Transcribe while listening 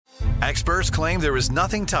Experts claim there is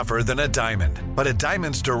nothing tougher than a diamond. But at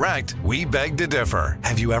Diamonds Direct, we beg to differ.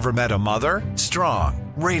 Have you ever met a mother?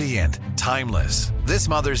 Strong, radiant, timeless. This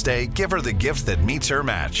Mother's Day, give her the gift that meets her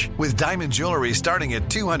match. With diamond jewelry starting at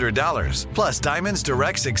 $200. Plus Diamonds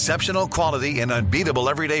Direct's exceptional quality and unbeatable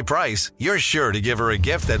everyday price, you're sure to give her a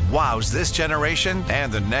gift that wows this generation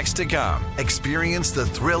and the next to come. Experience the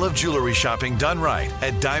thrill of jewelry shopping done right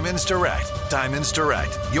at Diamonds Direct. Diamonds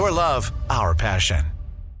Direct. Your love, our passion.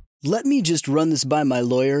 "Let me just run this by my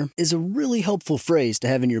lawyer" is a really helpful phrase to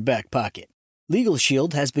have in your back pocket. Legal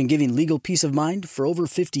Shield has been giving legal peace of mind for over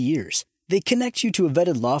 50 years. They connect you to a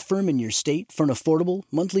vetted law firm in your state for an affordable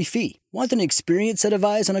monthly fee. Want an experienced set of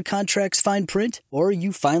eyes on a contract's fine print? Or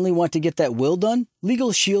you finally want to get that will done?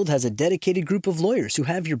 Legal Shield has a dedicated group of lawyers who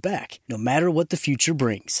have your back, no matter what the future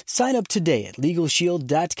brings. Sign up today at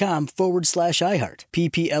LegalShield.com/iHeart.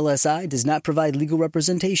 PPLSI does not provide legal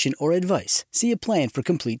representation or advice. See a plan for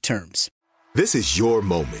complete terms. This is your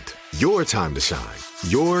moment, your time to shine,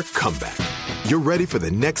 your comeback. You're ready for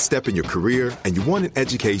the next step in your career, and you want an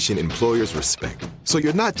education employers respect. So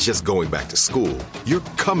you're not just going back to school, you're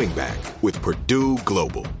coming back with Purdue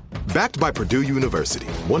Global. Backed by Purdue University,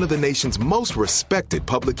 one of the nation's most respected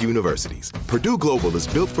public universities, Purdue Global is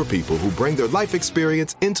built for people who bring their life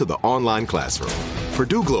experience into the online classroom.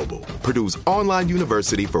 Purdue Global, Purdue's online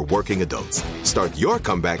university for working adults. Start your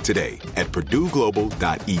comeback today at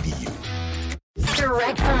purdueglobal.edu.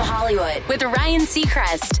 Direct from Hollywood with Ryan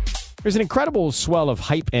Seacrest. There's an incredible swell of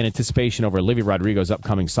hype and anticipation over Olivia Rodrigo's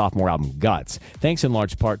upcoming sophomore album, Guts, thanks in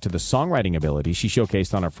large part to the songwriting ability she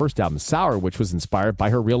showcased on her first album, Sour, which was inspired by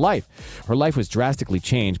her real life. Her life was drastically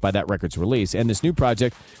changed by that record's release, and this new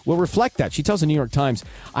project will reflect that. She tells the New York Times,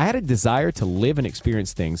 "I had a desire to live and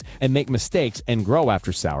experience things and make mistakes and grow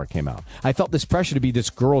after Sour came out. I felt this pressure to be this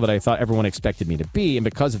girl that I thought everyone expected me to be, and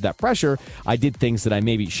because of that pressure, I did things that I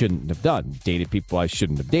maybe shouldn't have done, dated people I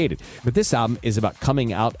shouldn't have dated. But this album is about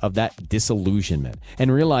coming out of that disillusionment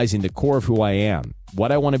and realizing the core of who I am, what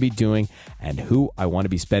I want to be doing, and who I want to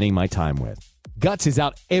be spending my time with." Guts is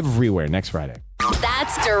out everywhere next Friday.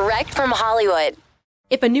 That's Direct from Hollywood.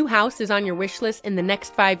 If a new house is on your wish list in the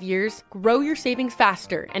next 5 years, grow your savings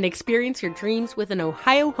faster and experience your dreams with an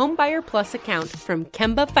Ohio Homebuyer Plus account from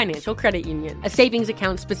Kemba Financial Credit Union. A savings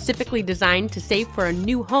account specifically designed to save for a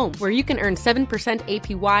new home, where you can earn 7%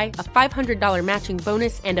 APY, a $500 matching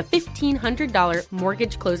bonus, and a $1,500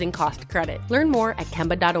 mortgage closing cost credit. Learn more at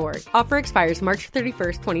Kemba.org. Offer expires March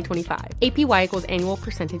 31st, 2025. APY equals annual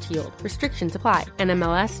percentage yield. Restrictions apply.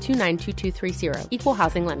 NMLS 292230. Equal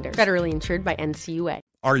housing lender. Federally insured by NCUA.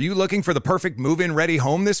 Are you looking for the perfect move-in ready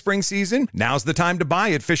home this spring season? Now's the time to buy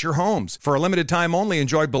at Fisher Homes. For a limited time only,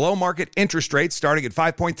 enjoy below-market interest rates starting at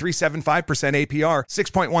 5.375% APR,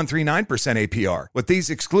 6.139% APR. With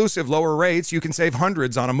these exclusive lower rates, you can save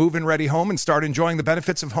hundreds on a move-in ready home and start enjoying the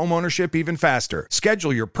benefits of home ownership even faster.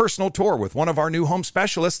 Schedule your personal tour with one of our new home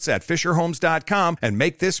specialists at FisherHomes.com and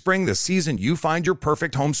make this spring the season you find your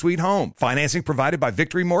perfect home sweet home. Financing provided by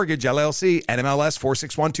Victory Mortgage, LLC, NMLS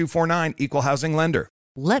 461249, Equal Housing Lender.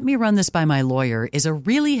 "Let me run this by my lawyer" is a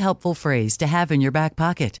really helpful phrase to have in your back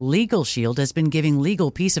pocket. Legal Shield has been giving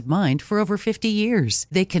legal peace of mind for over 50 years.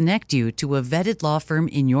 They connect you to a vetted law firm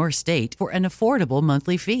in your state for an affordable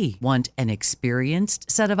monthly fee. Want an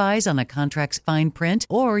experienced set of eyes on a contract's fine print?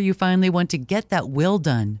 Or you finally want to get that will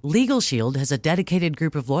done? Legal Shield has a dedicated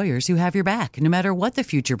group of lawyers who have your back, no matter what the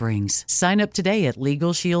future brings. Sign up today at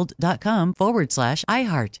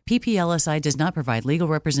LegalShield.com/iHeart. PPLSI does not provide legal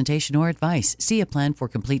representation or advice. See a plan for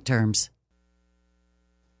complete terms.